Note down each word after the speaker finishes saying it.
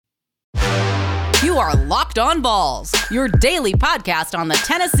You are Locked On Vols, your daily podcast on the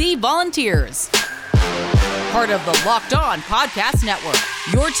Tennessee Volunteers. Part of the Locked On Podcast Network,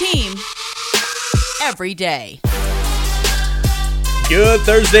 your team every day. Good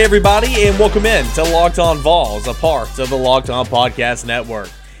Thursday, everybody, and welcome in to Locked On Vols, a part of the Locked On Podcast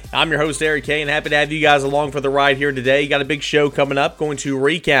Network. I'm your host, Eric Kay, and happy to have you guys along for the ride here today. Got a big show coming up. Going to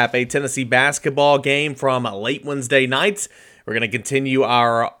recap a Tennessee basketball game from late Wednesday night. We're going to continue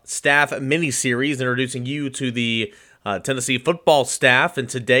our staff mini-series, introducing you to the Tennessee football staff. And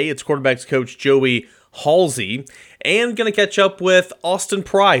today, it's quarterbacks coach Joey Halzle. And going to catch up with Austin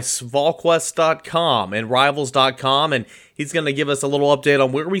Price, VolQuest.com and Rivals.com. And he's going to give us a little update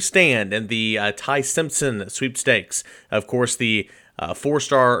on where we stand in the Ty Simpson sweepstakes. Of course, the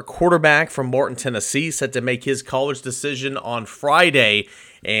four-star quarterback from Martin, Tennessee, set to make his college decision on Friday.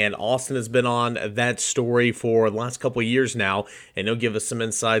 And Austin has been on that story for the last couple of years now, and he'll give us some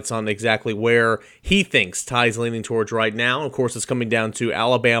insights on exactly where he thinks Ty's leaning towards right now. Of course, it's coming down to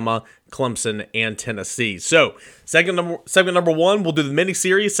Alabama, Clemson, and Tennessee. So, segment number one, we'll do the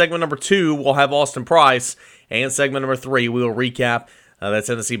mini-series. Segment number two, we'll have Austin Price. And segment number three, we will recap that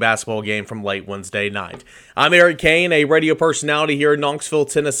Tennessee basketball game from late Wednesday night. I'm Eric Kane, a radio personality here in Knoxville,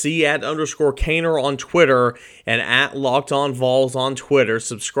 Tennessee, @_Kaner on Twitter and @LockedOnVols on Twitter.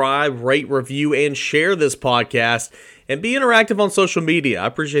 Subscribe, rate, review, and share this podcast, and be interactive on social media. I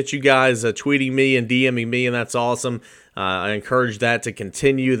appreciate you guys tweeting me and DMing me, and that's awesome. I encourage that to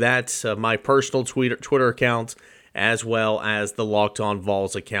continue. That's my personal Twitter account, as well as the Locked On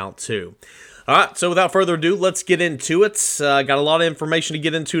Vols account, too. All right, so without further ado, let's get into it. Got a lot of information to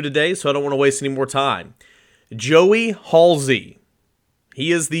get into today, so I don't want to waste any more time. Joey Halzle.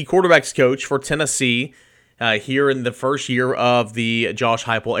 He is the quarterback's coach for Tennessee here in the first year of the Josh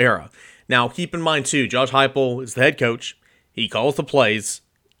Heupel era. Now, keep in mind, too, Josh Heupel is the head coach. He calls the plays,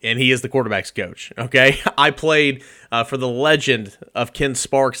 and he is the quarterback's coach, okay? I played for the legend of Ken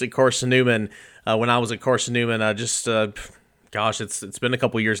Sparks at Carson Newman when I was at Carson Newman Gosh, it's been a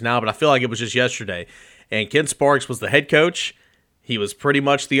couple years now, but I feel like it was just yesterday. And Ken Sparks was the head coach. He was pretty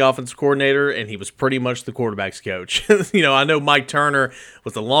much the offensive coordinator, and he was pretty much the quarterback's coach. I know Mike Turner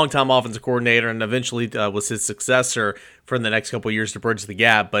was a longtime offensive coordinator and eventually was his successor for the next couple of years to bridge the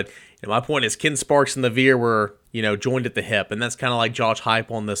gap. But my point is Ken Sparks and the Veer were, joined at the hip, and that's kind of like Josh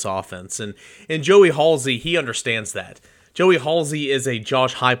Heupel on this offense. And Joey Halzle, he understands that. Joey Halzle is a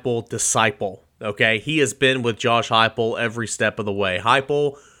Josh Heupel disciple. Okay, he has been with Josh Heupel every step of the way.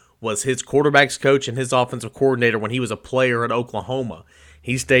 Heupel was his quarterback's coach and his offensive coordinator when he was a player at Oklahoma.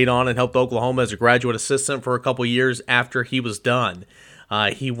 He stayed on and helped Oklahoma as a graduate assistant for a couple years after he was done.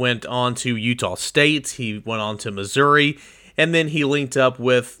 He went on to Utah State, he went on to Missouri, and then he linked up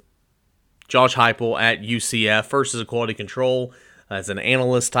with Josh Heupel at UCF, first as a quality control, as an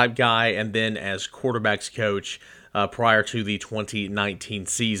analyst type guy, and then as quarterback's coach prior to the 2019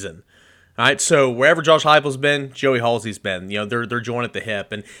 season. All right, so wherever Josh Heupel's been, Joey Halzle's been. They're joined at the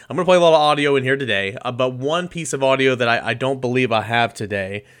hip. And I'm going to play a lot of audio in here today, but one piece of audio that I don't believe I have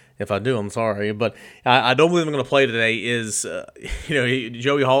today, if I do, I'm sorry, but I don't believe I'm going to play today is,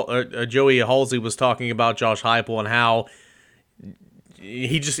 Joey Halzle was talking about Josh Heupel and how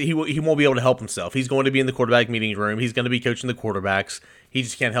he won't be able to help himself. He's going to be in the quarterback meeting room. He's going to be coaching the quarterbacks. He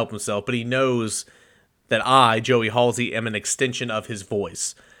just can't help himself, but he knows that I, Joey Halzle, am an extension of his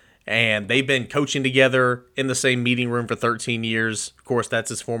voice. And they've been coaching together in the same meeting room for 13 years. Of course, that's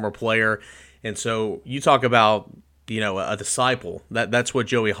his former player. And so you talk about, a disciple. That's what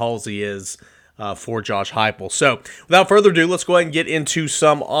Joey Halzle is for Josh Heupel. So without further ado, let's go ahead and get into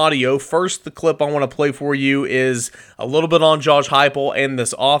some audio. First, the clip I want to play for you is a little bit on Josh Heupel and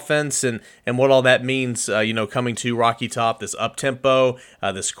this offense and what all that means, coming to Rocky Top, this up-tempo,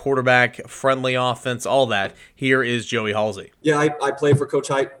 this quarterback-friendly offense, all that. Here is Joey Halzle. Yeah, I played for Coach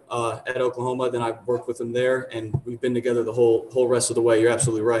Hype at Oklahoma. Then I worked with him there, and we've been together the whole rest of the way. You're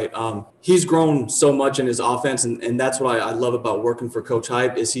absolutely right. He's grown so much in his offense, and that's what I love about working for Coach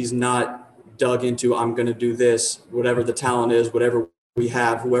Hype is he's not dug into, I'm going to do this, whatever the talent is, whatever we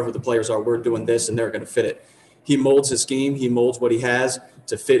have, whoever the players are, we're doing this, and they're going to fit it. He molds his scheme. He molds what he has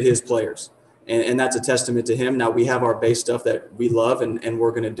to fit his players. And that's a testament to him. Now, we have our base stuff that we love and we're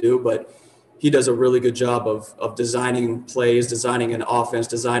going to do, but he does a really good job of designing plays, designing an offense,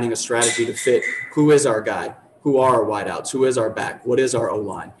 designing a strategy to fit who is our guy, who are our wideouts, who is our back, what is our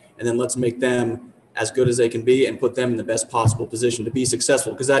O-line, and then let's make them as good as they can be and put them in the best possible position to be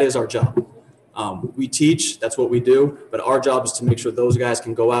successful, because that is our job. We teach, that's what we do, but our job is to make sure those guys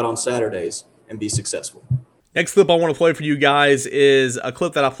can go out on Saturdays and be successful. Next clip I want to play for you guys is a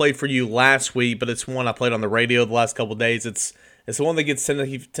clip that I played for you last week, but it's one I played on the radio the last couple of days. It's It's the one that gets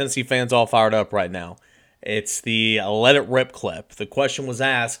Tennessee fans all fired up right now. It's the Let It Rip clip. The question was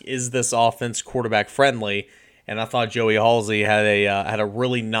asked, is this offense quarterback friendly? And I thought Joey Halzle had a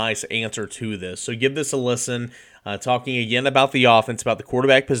really nice answer to this. So give this a listen, talking again about the offense, about the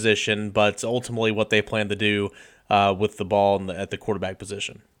quarterback position, but ultimately what they plan to do with the ball at the quarterback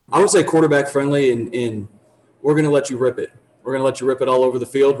position. I would say quarterback friendly, and we're going to let you rip it. We're going to let you rip it all over the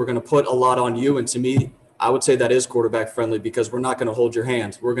field. We're going to put a lot on you. And to me, I would say that is quarterback friendly because we're not going to hold your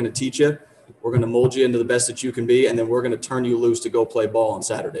hand. We're going to teach you. We're going to mold you into the best that you can be, and then we're going to turn you loose to go play ball on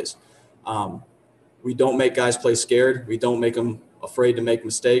Saturdays. We don't make guys play scared. We don't make them afraid to make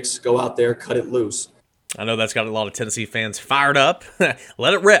mistakes. Go out there, cut it loose. I know that's got a lot of Tennessee fans fired up.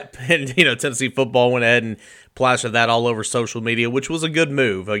 Let it rip. And, Tennessee football went ahead and plastered that all over social media, which was a good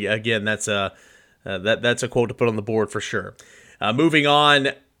move. Again, that's a quote to put on the board for sure. Moving on,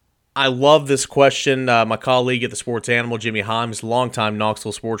 I love this question. My colleague at the Sports Animal, Jimmy Himes, longtime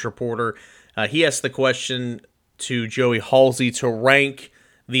Knoxville sports reporter, he asked the question to Joey Halzle to rank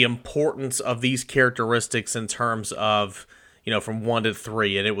the importance of these characteristics in terms of, from 1 to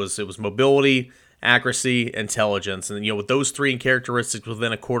 3. And it was mobility, accuracy, intelligence. And, with those 3 characteristics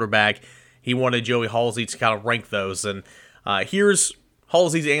within a quarterback, he wanted Joey Halzle to kind of rank those. And here's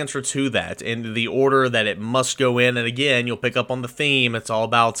Halsey's answer to that in the order that it must go in. And again, you'll pick up on the theme. It's all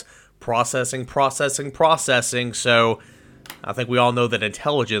about processing. So I think we all know that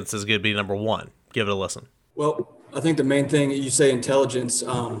intelligence is going to be number 1. Give it a listen. Well, I think the main thing, you say intelligence, a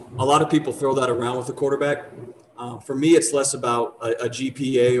lot of people throw that around with the quarterback. For me, it's less about a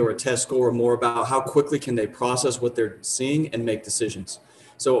GPA or a test score, more about how quickly can they process what they're seeing and make decisions.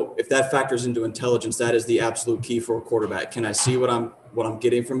 So if that factors into intelligence, that is the absolute key for a quarterback. Can I see what I'm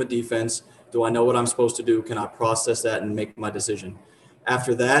getting from a defense? Do I know what I'm supposed to do? Can I process that and make my decision?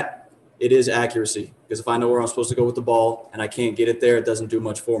 After that, it is accuracy, because if I know where I'm supposed to go with the ball and I can't get it there, it doesn't do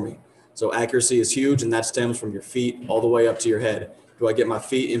much for me. So accuracy is huge, and that stems from your feet all the way up to your head. Do I get my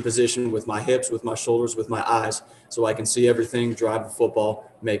feet in position with my hips, with my shoulders, with my eyes, so I can see everything, drive the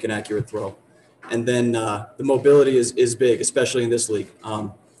football, make an accurate throw? And then the mobility is big, especially in this league.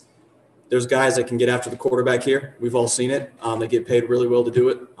 There's guys that can get after the quarterback here. We've all seen it. They get paid really well to do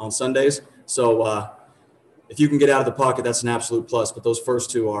it on Sundays. So if you can get out of the pocket, that's an absolute plus. But those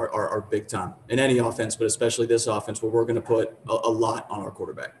first 2 are big time in any offense, but especially this offense where we're going to put a lot on our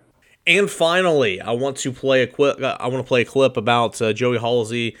quarterback. And finally, I want to play a clip about Joey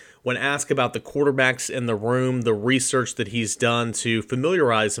Halzle when asked about the quarterbacks in the room, the research that he's done to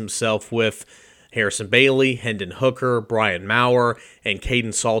familiarize himself with Harrison Bailey, Hendon Hooker, Brian Maurer, and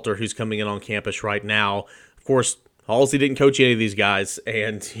Caden Salter, who's coming in on campus right now. Of course, Halzle didn't coach any of these guys,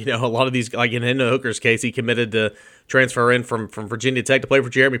 and a lot of these, like in Hendon Hooker's case, he committed to transfer in from Virginia Tech to play for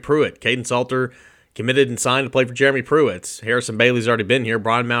Jeremy Pruitt. Caden Salter committed and signed to play for Jeremy Pruitt. Harrison Bailey's already been here.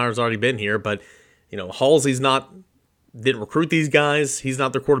 Brian Maurer's already been here. But, Halsey's didn't recruit these guys. He's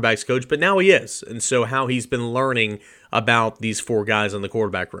not their quarterback's coach, but now he is. And so how he's been learning about these 4 guys in the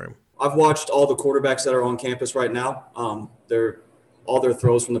quarterback room. I've watched all the quarterbacks that are on campus right now. All their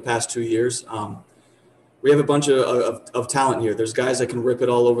throws from the past 2 years. We have a bunch of talent here. There's guys that can rip it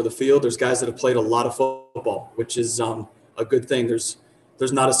all over the field. There's guys that have played a lot of football, which is a good thing. There's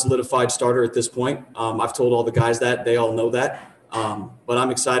not a solidified starter at this point. I've told all the guys that. They all know that. But I'm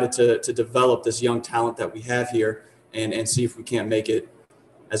excited to develop this young talent that we have here and see if we can't make it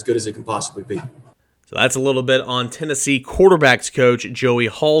as good as it can possibly be. So that's a little bit on Tennessee quarterbacks coach Joey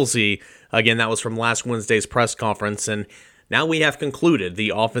Halzle. Again, that was from last Wednesday's press conference. And now we have concluded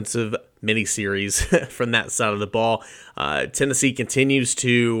the offensive mini-series from that side of the ball. Tennessee continues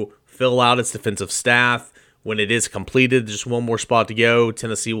to fill out its defensive staff. When it is completed, just one more spot to go.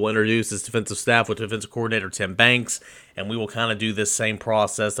 Tennessee will introduce its defensive staff with defensive coordinator Tim Banks, and we will kind of do this same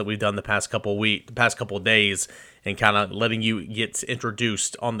process that we've done the past couple of days, and kind of letting you get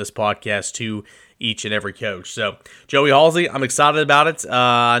introduced on this podcast to each and every coach. So, Joey Halzle, I'm excited about it.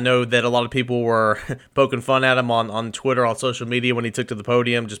 I know that a lot of people were poking fun at him on Twitter, on social media when he took to the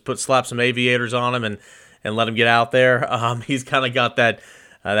podium. Just slap some aviators on him and let him get out there. He's kind of got that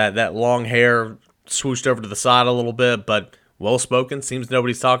long hair swooshed over to the side a little bit, but well-spoken, seems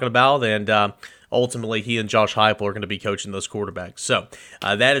nobody's talking about, and ultimately he and Josh Heupel are going to be coaching those quarterbacks. So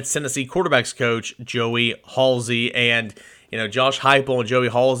that is Tennessee quarterbacks coach Joey Halzle, and Josh Heupel and Joey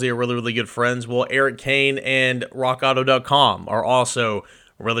Halzle are really, really good friends. Well, Eric Kane and RockAuto.com are also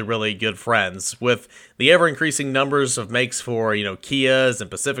really, really good friends. With the ever-increasing numbers of makes for, Kias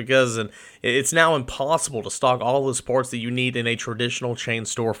and Pacificas, and it's now impossible to stock all those parts that you need in a traditional chain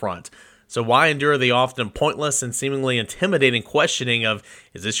storefront. So why endure the often pointless and seemingly intimidating questioning of,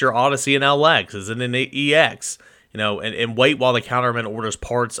 is this your Odyssey and LX? Is it an EX? and wait while the counterman orders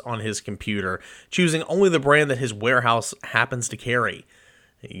parts on his computer, choosing only the brand that his warehouse happens to carry.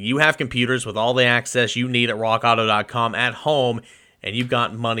 You have computers with all the access you need at rockauto.com at home, and you've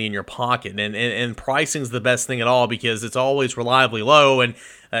got money in your pocket. And pricing's the best thing at all because it's always reliably low, and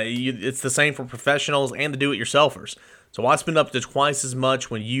it's the same for professionals and the do-it-yourselfers. So why spend up to twice as much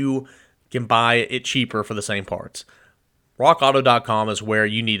when you can buy it cheaper for the same parts? RockAuto.com is where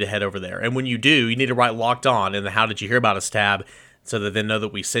you need to head over there. And when you do, you need to write Locked On in the How Did You Hear About Us tab so that they know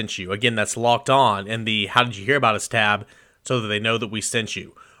that we sent you. Again, that's Locked On in the How Did You Hear About Us tab so that they know that we sent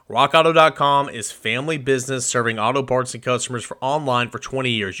you. RockAuto.com is family business serving auto parts and customers for online for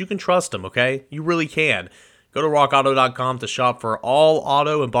 20 years. You can trust them, okay? You really can. Go to RockAuto.com to shop for all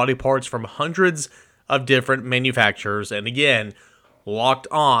auto and body parts from hundreds of different manufacturers. And again, Locked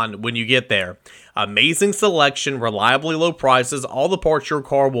On when you get there. Amazing selection, reliably low prices, all the parts your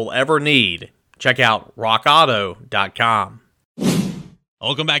car will ever need. Check out rockauto.com.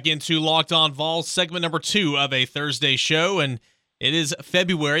 Welcome back into Locked On Vols, segment number 2 of a Thursday show, and it is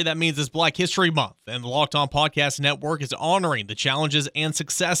February. That means it's Black History Month, and the Locked On Podcast Network is honoring the challenges and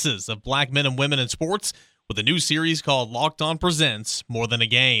successes of black men and women in sports with a new series called Locked On Presents More Than a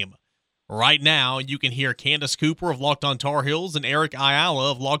Game. Right now, you can hear Candace Cooper of Locked On Tar Heels and Eric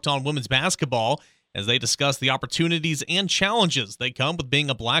Ayala of Locked On Women's Basketball as they discuss the opportunities and challenges that come with being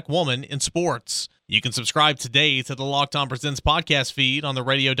a black woman in sports. You can subscribe today to the Locked On Presents podcast feed on the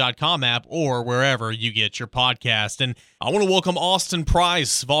radio.com app or wherever you get your podcast. And I want to welcome Austin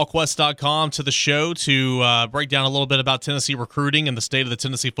Price, VolQuest.com, to the show to break down a little bit about Tennessee recruiting and the state of the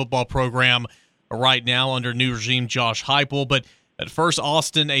Tennessee football program right now under new regime Josh Heupel. But at first,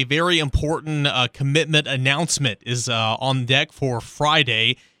 Austin, a very important commitment announcement is on deck for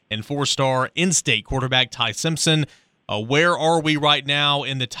Friday, and 4-star in-state quarterback Ty Simpson. Where are we right now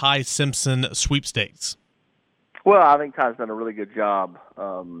in the Ty Simpson sweepstakes? Well, I think Ty's done a really good job,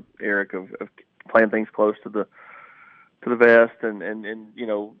 Eric, of playing things close to the vest and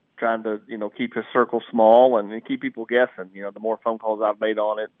trying to keep his circle small and keep people guessing. The more phone calls I've made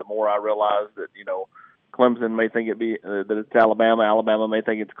on it, the more I realize that Clemson may think that it's Alabama. Alabama may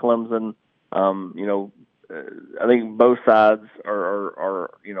think it's Clemson. I think both sides are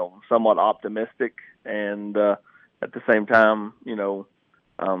somewhat optimistic and at the same time,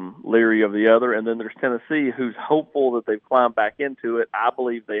 leery of the other. And then there's Tennessee, who's hopeful that they've climbed back into it. I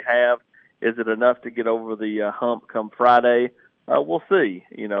believe they have. Is it enough to get over the hump come Friday? We'll see.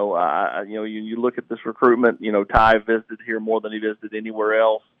 You look at this recruitment. Ty visited here more than he visited anywhere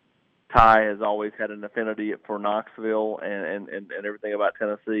else. Ty has always had an affinity for Knoxville and everything about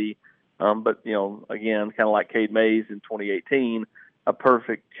Tennessee. But, again, kind of like Cade Mays in 2018, a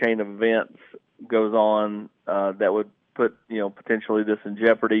perfect chain of events goes on that would put, potentially this in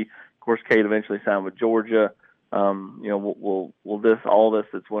jeopardy. Of course, Cade eventually signed with Georgia. Will all this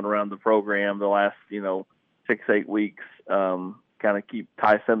that's went around the program the last, 6-8 weeks kind of keep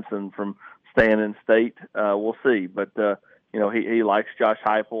Ty Simpson from staying in state? We'll see. But, he likes Josh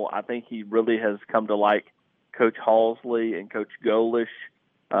Heupel. I think he really has come to like Coach Halsley and Coach Golish.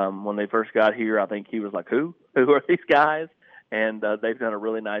 When they first got here, I think he was like, who are these guys? And they've done a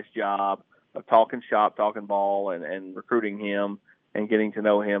really nice job of talking shop, talking ball, and recruiting him and getting to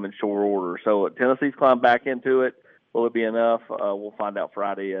know him in short order. So Tennessee's climbed back into it. Will it be enough? We'll find out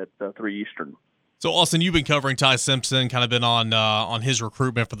Friday at 3 Eastern. So, Austin, you've been covering Ty Simpson, kind of been on his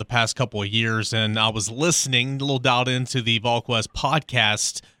recruitment for the past couple of years, and I was listening, a little dialed into the VolQuest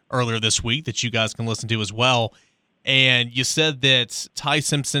podcast earlier this week that you guys can listen to as well. And you said that Ty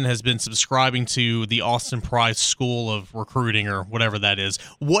Simpson has been subscribing to the Austin Price School of Recruiting or whatever that is.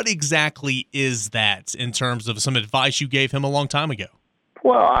 What exactly is that in terms of some advice you gave him a long time ago?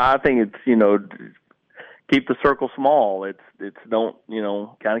 Well, I think it's, keep the circle small. It's don't,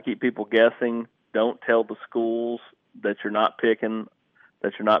 kind of keep people guessing. Don't tell the schools that you're not picking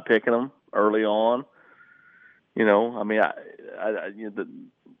them early on. The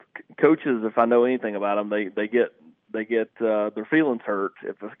coaches, if I know anything about them, they get their feelings hurt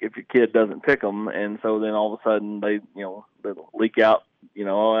if your kid doesn't pick them, and so then all of a sudden they leak out,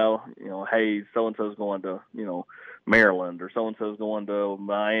 hey, so and so's going to Maryland, or so and so's going to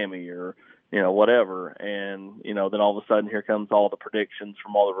Miami, or whatever, and then all of a sudden here comes all the predictions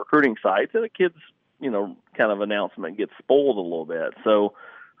from all the recruiting sites, and the kid's kind of announcement gets spoiled a little bit. So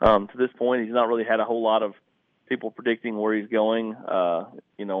to this point, he's not really had a whole lot of people predicting where he's going,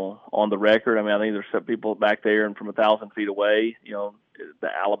 on the record. I think there's some people back there and from 1,000 feet away, the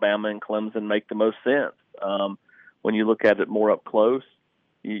Alabama and Clemson make the most sense. When you look at it more up close,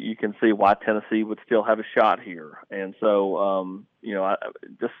 you can see why Tennessee would still have a shot here. And so,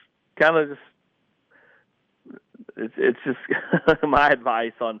 it's just my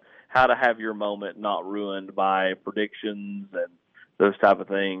advice on how to have your moment not ruined by predictions and those type of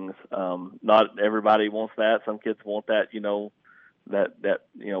things. Not everybody wants that. Some kids want that, that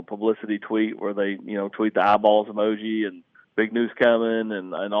publicity tweet where they, tweet the eyeballs emoji and big news coming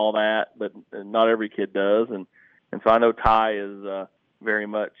and all that, but not every kid does. And so I know Ty is very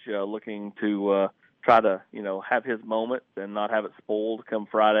much looking to try to, have his moment and not have it spoiled come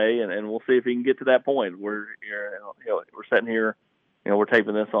Friday. And we'll see if he can get to that point. We're sitting here, we're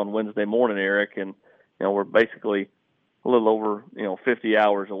taping this on Wednesday morning, Eric, and, we're basically a little over, 50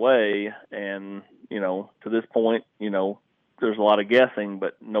 hours away. And, to this point, there's a lot of guessing,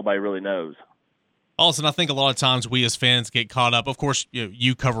 but nobody really knows. Also, I think a lot of times we as fans get caught up. Of course,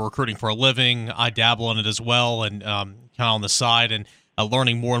 you cover recruiting for a living. I dabble in it as well, and kind of on the side, and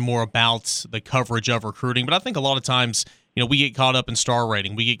learning more and more about the coverage of recruiting. But I think a lot of times, we get caught up in star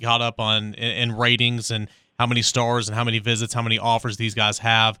rating. We get caught up in ratings and how many stars and how many visits, how many offers these guys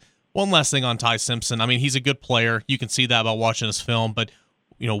have. One last thing on Ty Simpson. I mean, he's a good player. You can see that by watching his film. But,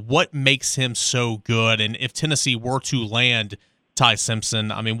 what makes him so good? And if Tennessee were to land Ty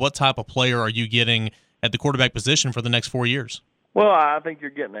Simpson, I mean, what type of player are you getting at the quarterback position for the next 4 years? Well, I think you're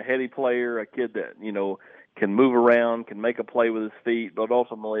getting a heady player, a kid that, can move around, can make a play with his feet, but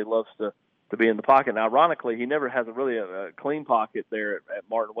ultimately loves to be in the pocket. And ironically, he never has a clean pocket there at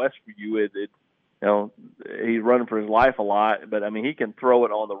Martin Westview. He's running for his life a lot, but I mean, he can throw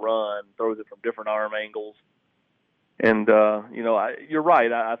it on the run, throws it from different arm angles. And, you're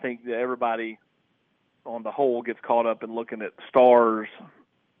right. I think that everybody on the whole gets caught up in looking at stars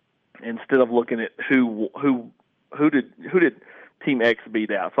instead of looking at who did Team X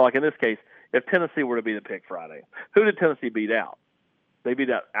beat out. So like in this case, if Tennessee were to be the pick Friday, who did Tennessee beat out? They beat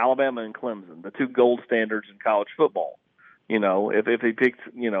out Alabama and Clemson, the two gold standards in college football. If he picks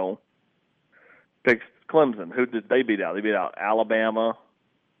Clemson, who did they beat out? They beat out Alabama,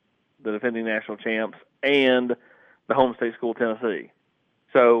 the defending national champs, and the home state school Tennessee.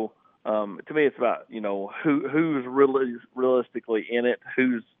 So to me, it's about who's really realistically in it,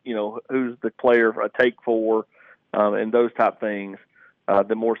 who's the player a take for, and those type things.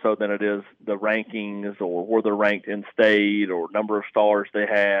 The more so than it is the rankings or where they're ranked in state or number of stars they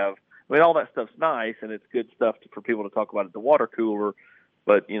have. I mean, all that stuff's nice and it's good stuff for people to talk about at the water cooler.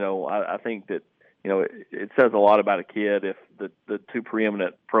 But I think that it says a lot about a kid if the two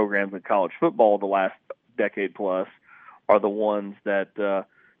preeminent programs in college football the last decade plus are the ones that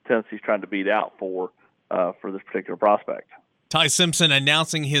Tennessee's trying to beat out for this particular prospect. Ty Simpson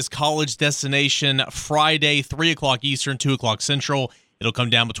announcing his college destination Friday, 3 o'clock Eastern, 2 o'clock Central. It'll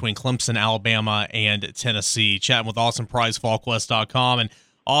come down between Clemson, Alabama, and Tennessee. Chatting with Austin Price, FalkWest.com. And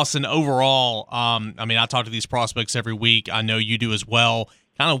Austin, overall, I talk to these prospects every week. I know you do as well.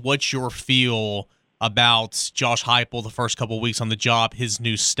 Kind of what's your feel about Josh Heupel the first couple of weeks on the job, his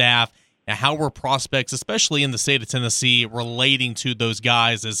new staff, and how were prospects, especially in the state of Tennessee, relating to those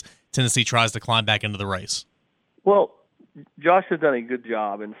guys as Tennessee tries to climb back into the race? Well, Josh has done a good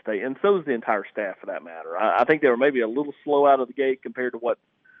job in state, and so has the entire staff for that matter. I think they were maybe a little slow out of the gate compared to what,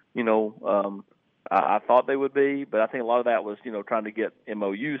 I thought they would be, but I think a lot of that was, trying to get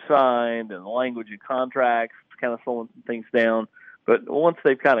MOU signed and language and contracts, kind of slowing some things down. But once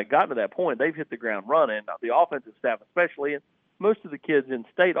they've kind of gotten to that point, they've hit the ground running. The offensive staff especially, and most of the kids in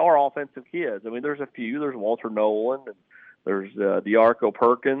state are offensive kids. I mean, there's a few. There's Walter Nolan, and there's DeArco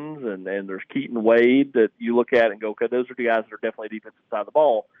Perkins, and there's Keaton Wade that you look at and go, okay, those are the guys that are definitely defensive side of the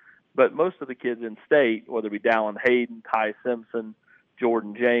ball. But most of the kids in state, whether it be Dallin Hayden, Ty Simpson,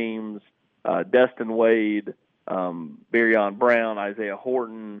 Jordan James, Destin Wade, Barion Brown, Isaiah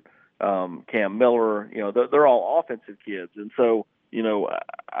Horton, Cam Miller, they're all offensive kids. And so,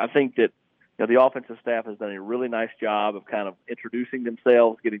 I think that the offensive staff has done a really nice job of kind of introducing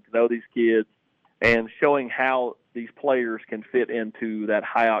themselves, getting to know these kids, and showing how these players can fit into that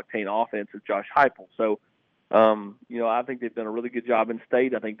high-octane offense of Josh Heupel. So, I think they've done a really good job in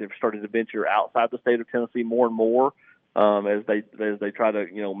state. I think they've started to venture outside the state of Tennessee more and more as they try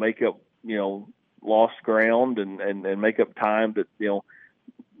to, make up, lost ground and make up time that,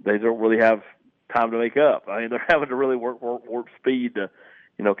 they don't really have time to make up. I mean, they're having to really work warp speed to,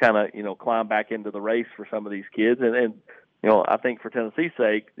 climb back into the race for some of these kids. And I think for Tennessee's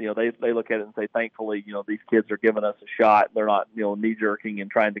sake, they look at it and say, thankfully, these kids are giving us a shot. They're not, knee-jerking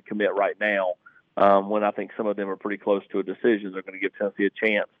and trying to commit right now when I think some of them are pretty close to a decision. They're going to give Tennessee a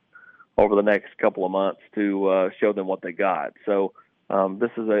chance over the next couple of months to show them what they got. So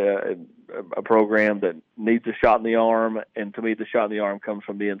this is a program that needs a shot in the arm, and to me the shot in the arm comes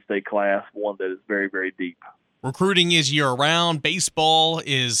from the in-state class, one that is very, very deep. Recruiting is year-round. Baseball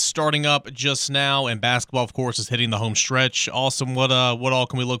is starting up just now, and basketball, of course, is hitting the home stretch. Awesome. What all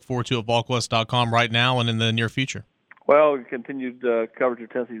can we look forward to at VolQuest.com right now and in the near future? Well, we continued coverage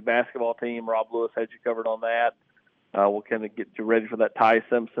of Tennessee's basketball team. Rob Lewis had you covered on that. We'll kind of get you ready for that Ty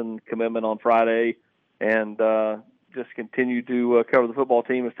Simpson commitment on Friday, and just continue to cover the football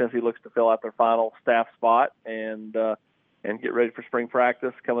team as Tennessee looks to fill out their final staff spot and get ready for spring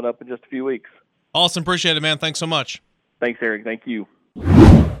practice coming up in just a few weeks. Austin, appreciate it, man. Thanks so much. Thanks, Eric. Thank you.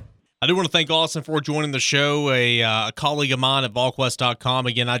 I do want to thank Austin for joining the show, a colleague of mine at VolQuest.com.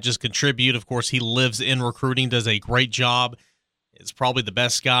 Again, I just contribute. Of course, he lives in recruiting, does a great job. Is probably the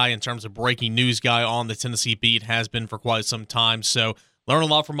best guy in terms of breaking news guy on the Tennessee beat, has been for quite some time. So learn a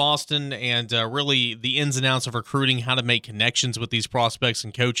lot from Austin and really the ins and outs of recruiting, how to make connections with these prospects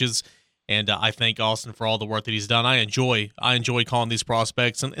and coaches. And I thank Austin for all the work that he's done. I enjoy calling these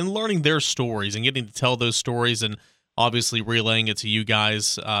prospects and learning their stories and getting to tell those stories and obviously relaying it to you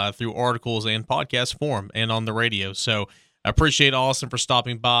guys through articles and podcast form and on the radio. So I appreciate Austin for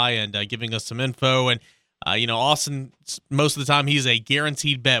stopping by and giving us some info. And, Austin, most of the time he's a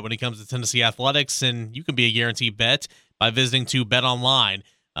guaranteed bet when it comes to Tennessee athletics, and you can be a guaranteed bet by visiting to BetOnline.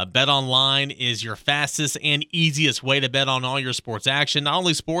 BetOnline is your fastest and easiest way to bet on all your sports action. Not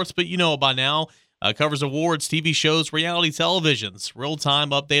only sports, but you know it by now. Covers awards, TV shows, reality televisions,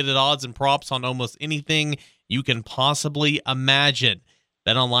 real-time updated odds and props on almost anything you can possibly imagine.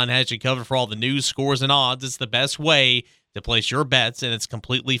 BetOnline has you covered for all the news, scores, and odds. It's the best way to place your bets, and it's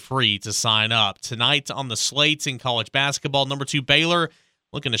completely free to sign up. Tonight on the slate in college basketball, number 2 Baylor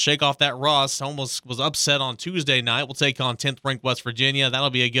looking to shake off that rust. Almost was upset on Tuesday night. We'll take on 10th-ranked West Virginia. That'll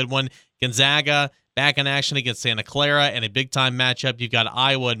be a good one. Gonzaga back in action against Santa Clara, and a big-time matchup. You've got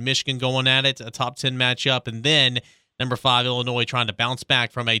Iowa and Michigan going at it, a top 10 matchup, and then number 5 Illinois trying to bounce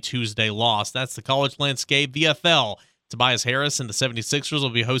back from a Tuesday loss. That's the college landscape. VFL, Tobias Harris and the 76ers will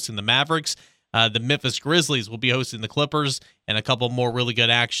be hosting the Mavericks. The Memphis Grizzlies will be hosting the Clippers, and a couple more really good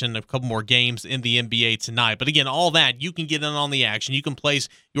action, a couple more games in the NBA tonight. But again, all that, you can get in on the action. You can place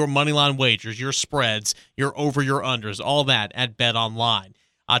your moneyline wagers, your spreads, your over, your unders, all that at BetOnline.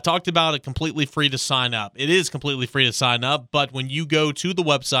 I talked about it completely free to sign up. It is completely free to sign up, but when you go to the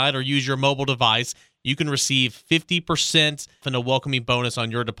website or use your mobile device, you can receive 50% and a welcoming bonus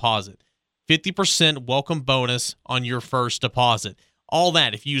on your deposit. 50% welcome bonus on your first deposit. All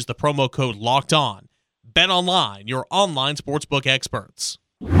that if you use the promo code LOCKEDON. BetOnline, your online sportsbook experts.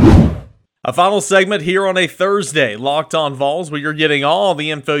 A final segment here on a Thursday, Locked On Vols, where you're getting all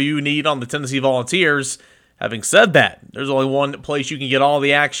the info you need on the Tennessee Volunteers. Having said that, there's only one place you can get all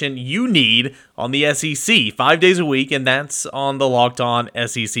the action you need on the SEC 5 days a week, and that's on the Locked On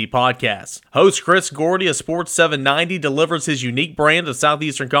SEC podcast. Host Chris Gordy of Sports 790 delivers his unique brand of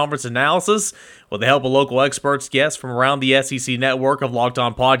Southeastern Conference analysis with the help of local experts, guests from around the SEC network of Locked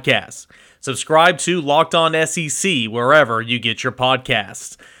On podcasts. Subscribe to Locked On SEC wherever you get your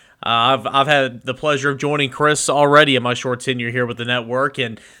podcasts. I've had the pleasure of joining Chris already in my short tenure here with the network,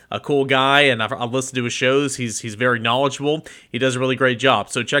 and a cool guy, and I've listened to his shows. He's very knowledgeable. He does a really great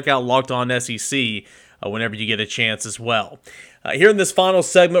job. So check out Locked On SEC whenever you get a chance as well. Here in this final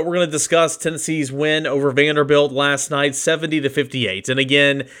segment, we're going to discuss Tennessee's win over Vanderbilt last night, 70-58. And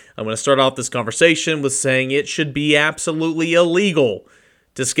again, I'm going to start off this conversation with saying it should be absolutely illegal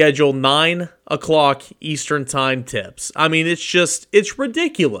to schedule 9 o'clock Eastern time tips. I mean, it's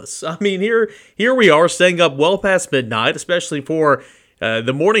ridiculous. I mean, here we are staying up well past midnight, especially for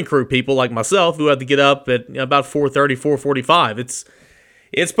the morning crew people like myself who have to get up at about 4:30, 4:45.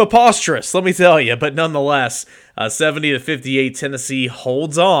 It's preposterous, let me tell you. But nonetheless, 70-58, Tennessee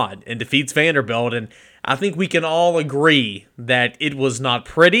holds on and defeats Vanderbilt. And I think we can all agree that it was not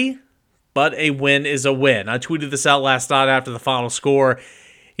pretty, but a win is a win. I tweeted this out last night after the final score.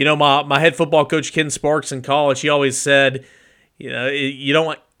 You know, my head football coach, Ken Sparks, in college, he always said, you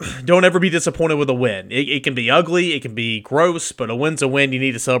don't ever be disappointed with a win. It can be ugly, it can be gross, but a win's a win. You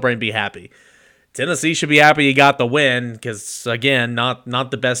need to celebrate and be happy. Tennessee should be happy you got the win because, again,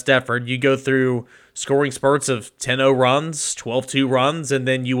 not the best effort. You go through scoring spurts of 10-0 runs, 12-2 runs, and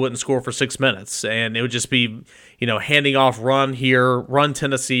then you wouldn't score for 6 minutes. And it would just be, handing off run here, run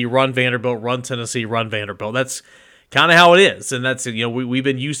Tennessee, run Vanderbilt, run Tennessee, run Vanderbilt. That's kind of how it is. And that's, we've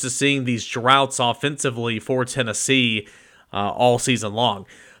been used to seeing these droughts offensively for Tennessee all season long.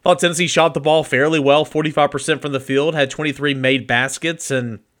 I thought Tennessee shot the ball fairly well, 45% from the field, had 23 made baskets,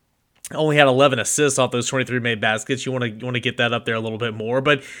 and only had 11 assists off those 23 made baskets. You want to get that up there a little bit more.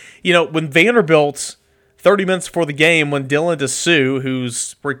 But, when Vanderbilt, 30 minutes before the game, when Dylan DeSue,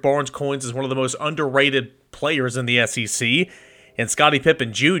 who's Rick Barnes coins as one of the most underrated players in the SEC, and Scottie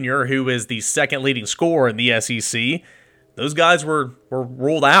Pippen Jr., who is the second leading scorer in the SEC, those guys were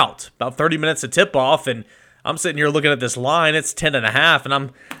ruled out about 30 minutes to tip-off, and I'm sitting here looking at this line. It's 10.5,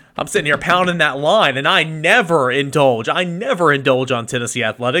 and I'm sitting here pounding that line, and I never indulge on Tennessee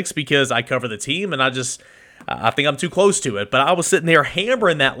athletics because I cover the team, and I think I'm too close to it. But I was sitting there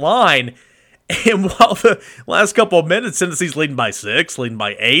hammering that line, and while the last couple of minutes, Tennessee's leading by 6, leading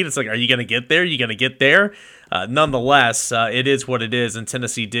by 8, it's like, are you going to get there? You going to get there? Nonetheless, it is what it is, and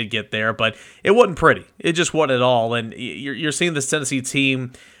Tennessee did get there, but it wasn't pretty. It just wasn't at all, and you're seeing this Tennessee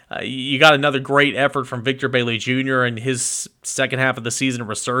team. You got another great effort from Victor Bailey Jr. and his second half of the season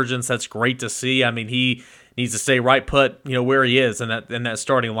resurgence. That's great to see. I mean, he needs to stay right put, where he is in that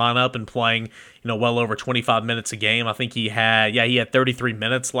starting lineup and playing, well over 25 minutes a game. I think he had 33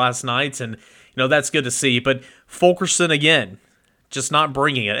 minutes last night, and that's good to see. But Fulkerson again, just not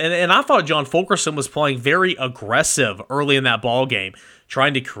bringing it. And I thought John Fulkerson was playing very aggressive early in that ball game,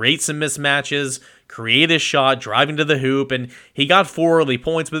 trying to create some mismatches, create a shot, driving to the hoop, and he got 4 early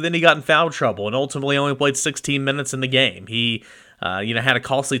points, but then he got in foul trouble and ultimately only played 16 minutes in the game. He had a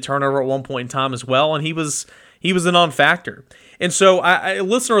costly turnover at one point in time as well, and he was a non-factor. And so a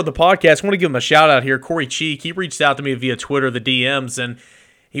listener of the podcast, I want to give him a shout out here, Corey Cheek. He reached out to me via Twitter, the DMs, and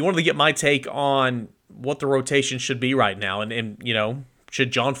he wanted to get my take on what the rotation should be right now. And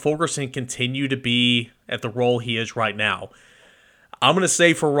should John Fulkerson continue to be at the role he is right now? I'm going to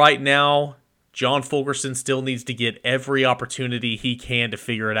say for right now, John Fulkerson still needs to get every opportunity he can to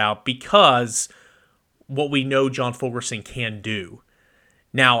figure it out because what we know John Fulkerson can do.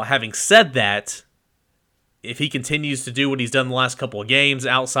 Now, having said that, if he continues to do what he's done the last couple of games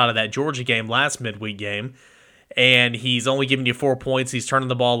outside of that Georgia game, last midweek game, and he's only giving you 4 points, he's turning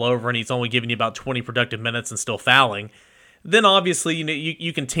the ball over, and he's only giving you about 20 productive minutes and still fouling, then obviously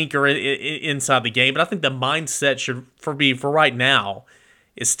you can tinker inside the game. But I think the mindset should, for right now,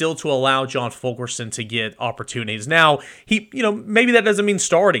 is still to allow John Fulkerson to get opportunities. Now, maybe that doesn't mean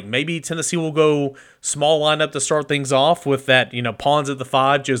starting. Maybe Tennessee will go small lineup to start things off with that, Pons at the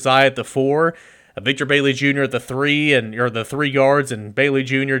 5, Josiah at the 4, Victor Bailey Jr. at the 3, or the 3 guards, and Bailey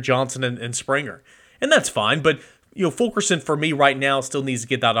Jr., Johnson, and Springer. And that's fine, but Fulkerson for me right now still needs to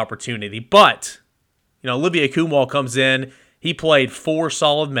get that opportunity. But Olivier Kumwall comes in, he played 4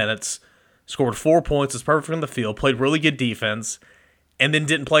 solid minutes, scored 4 points, was perfect from the field, played really good defense, and then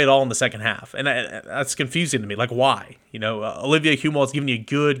didn't play at all in the second half. And that's confusing to me. Like, why? Olivier Kumwall is giving you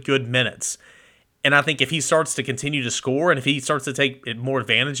good minutes. And I think if he starts to continue to score and if he starts to take more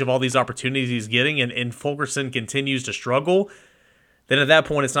advantage of all these opportunities he's getting and Fulkerson continues to struggle, then at that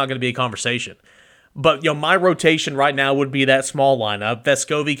point it's not going to be a conversation. But, my rotation right now would be that small lineup.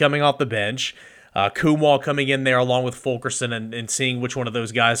 Vescovi coming off the bench, Kumwall coming in there along with Fulkerson and seeing which one of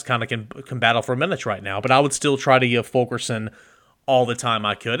those guys kind of can battle for minutes right now. But I would still try to give Fulkerson all the time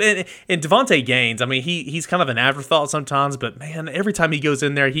I could. And Devontae Gaines, I mean, he's kind of an afterthought sometimes, but, man, every time he goes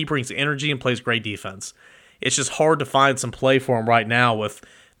in there, he brings energy and plays great defense. It's just hard to find some play for him right now with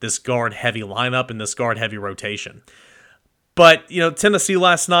this guard-heavy lineup and this guard-heavy rotation. But, Tennessee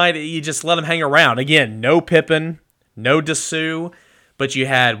last night, you just let them hang around. Again, no Pippen, no Dessou, but you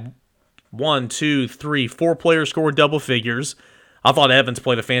had 1, 2, 3, 4 players score double figures. I thought Evans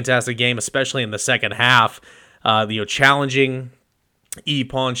played a fantastic game, especially in the second half, challenging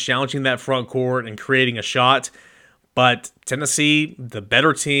Pons, challenging that front court and creating a shot. But Tennessee, the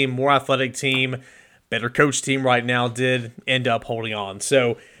better team, more athletic team, better coach team right now, did end up holding on.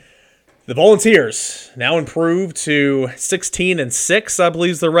 So, the Volunteers now improved to 16-6, I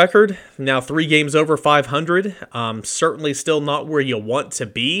believe is the record. Now 3 games over 500. Certainly still not where you want to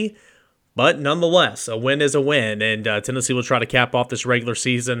be, but nonetheless, a win is a win. And Tennessee will try to cap off this regular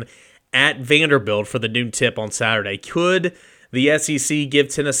season at Vanderbilt for the noon tip on Saturday. Could the SEC give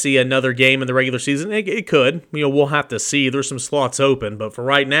Tennessee another game in the regular season? It could. We'll have to see. There's some slots open, but for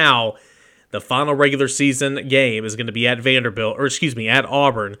right now, the final regular season game is going to be at at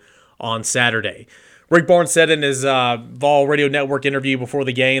Auburn on Saturday. Rick Barnes said in his Vol Radio Network interview before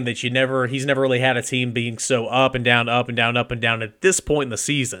the game that he's never really had a team being so up and down, up and down, up and down at this point in the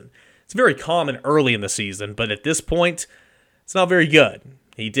season. It's very common early in the season, but at this point, it's not very good.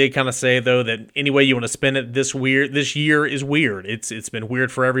 He did kind of say, though, that any way you want to spin it, this year is weird. It's been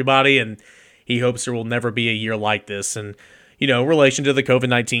weird for everybody, and he hopes there will never be a year like this. And, relation to the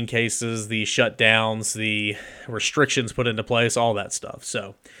COVID-19 cases, the shutdowns, the restrictions put into place, all that stuff.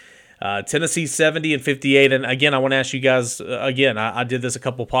 So, Tennessee 70-58, and again, I want to ask you guys, I did this a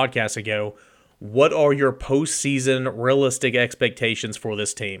couple podcasts ago, what are your postseason realistic expectations for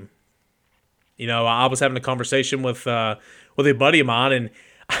this team? I was having a conversation with a buddy of mine, and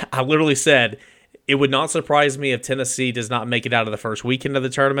I literally said, It would not surprise me if Tennessee does not make it out of the first weekend of the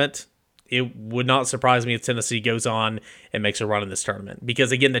tournament. It would not surprise me if Tennessee goes on and makes a run in this tournament.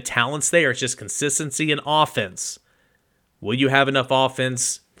 Because, again, the talent's there. It's just consistency and offense. Will you have enough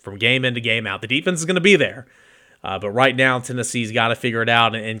offense from game in to game out? The defense is going to be there. But right now, Tennessee's got to figure it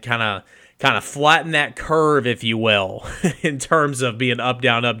out and kind of flatten that curve, if you will, in terms of being up,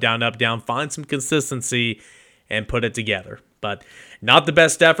 down, up, down, up, down. Find some consistency and put it together. But not the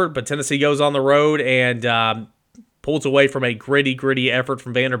best effort, but Tennessee goes on the road and pulls away from a gritty effort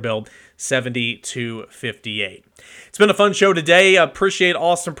from Vanderbilt, 70-58. It's been a fun show today. I appreciate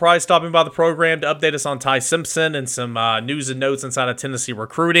Austin Price stopping by the program to update us on Ty Simpson and some news and notes inside of Tennessee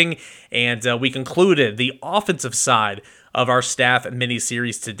recruiting. And we concluded the offensive side of our staff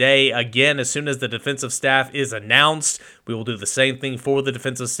mini-series today. Again, as soon as the defensive staff is announced, we will do the same thing for the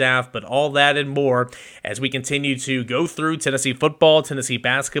defensive staff, but all that and more as we continue to go through Tennessee football, Tennessee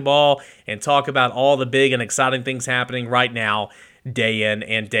basketball, and talk about all the big and exciting things happening right now, day in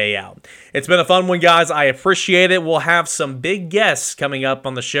and day out. It's been a fun one, guys. I appreciate it. We'll have some big guests coming up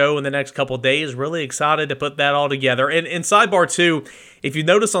on the show in the next couple of days. Really excited to put that all together. And sidebar too, if you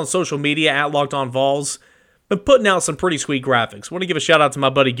notice on social media at Locked On Vols, been putting out some pretty sweet graphics. Want to give a shout out to my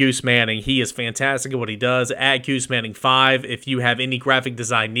buddy Goose Manning. He is fantastic at what he does at Goose Manning 5. If you have any graphic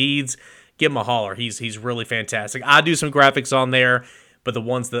design needs, give him a holler. He's really fantastic. I do some graphics on there, but the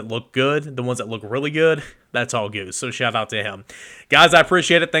ones that look good, the ones that look really good, that's all Goose. So shout out to him. Guys, I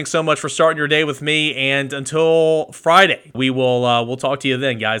appreciate it. Thanks so much for starting your day with me. And until Friday, we'll talk to you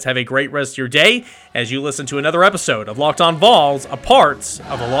then, guys. Have a great rest of your day as you listen to another episode of Locked On Vols, a part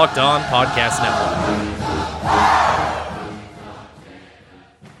of the Locked On Podcast Network.